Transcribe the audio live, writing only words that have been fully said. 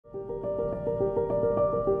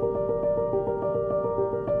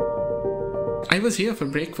I was here for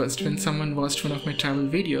breakfast when someone watched one of my travel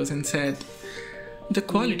videos and said, "The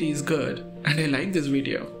quality is good and I like this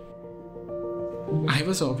video." I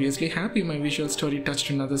was obviously happy my visual story touched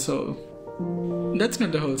another soul. That's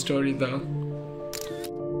not the whole story though.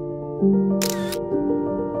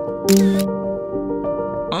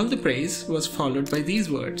 All the praise was followed by these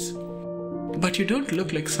words. "But you don't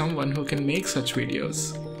look like someone who can make such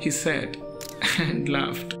videos," he said, and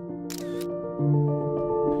laughed.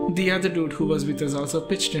 The other dude who was with us also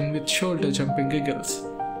pitched in with shoulder-jumping giggles.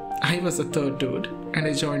 I was the third dude, and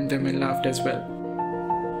I joined them and laughed as well.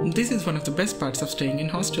 This is one of the best parts of staying in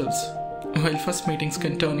hostels. While first meetings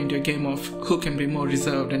can turn into a game of who can be more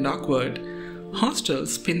reserved and awkward,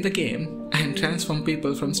 hostels spin the game and transform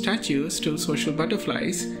people from statues to social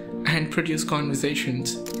butterflies and produce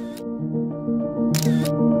conversations.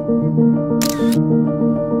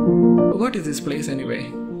 What is this place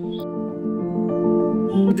anyway?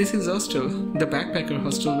 This is Hostel, the backpacker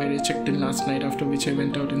hostel where I checked in last night, after which I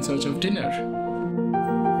went out in search of dinner.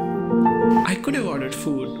 I could have ordered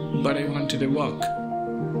food, but I wanted a walk.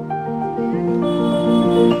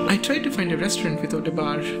 I tried to find a restaurant without a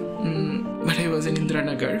bar, but I was in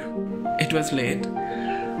Indiranagar. It was late.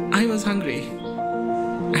 I was hungry.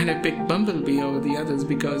 And I picked Bumblebee over the others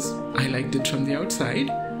because I liked it from the outside.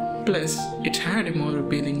 Plus, it had a more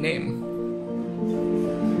appealing name.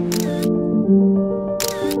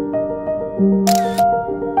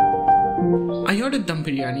 I ordered dum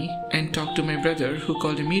biryani and talked to my brother, who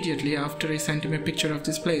called immediately after I sent him a picture of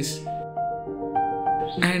this place.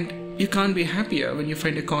 And you can't be happier when you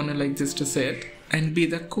find a corner like this to sit and be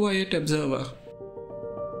the quiet observer.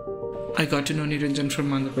 I got to know Niranjan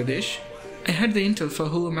from Andhra Pradesh. I had the intel for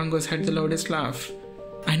who among us had the loudest laugh.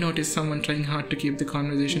 I noticed someone trying hard to keep the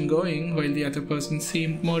conversation going while the other person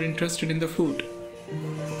seemed more interested in the food.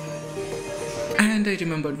 And I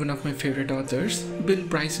remembered one of my favorite authors, Bill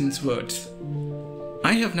Bryson's words.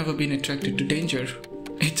 "I have never been attracted to danger.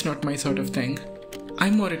 It's not my sort of thing.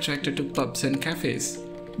 I'm more attracted to pubs and cafes,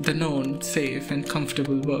 the known, safe and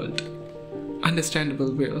comfortable world."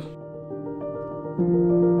 Understandable, Bill.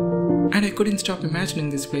 And I couldn't stop imagining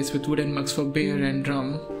this place with wooden mugs for beer and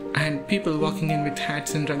rum, and people walking in with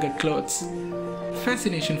hats and rugged clothes.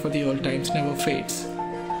 Fascination for the old times never fades.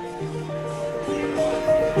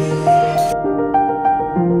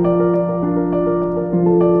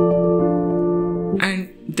 And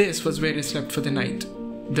this was where I slept for the night.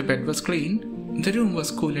 The bed was clean, the room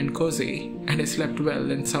was cool and cozy, and I slept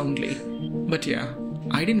well and soundly. But yeah,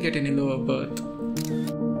 I didn't get any lower berth.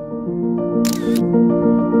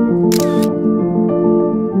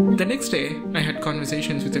 The next day, I had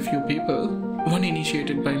conversations with a few people, one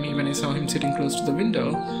initiated by me when I saw him sitting close to the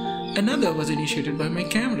window, another was initiated by my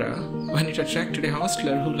camera when it attracted a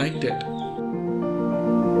hostler who liked it.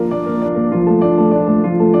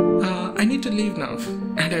 I need to leave now,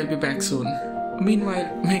 and I'll be back soon. Meanwhile,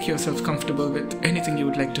 make yourself comfortable with anything you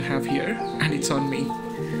would like to have here, and it's on me.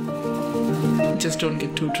 Just don't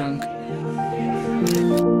get too drunk.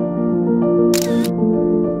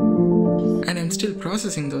 And I'm still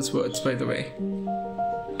processing those words, by the way.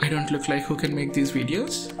 I don't look like who can make these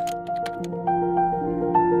videos,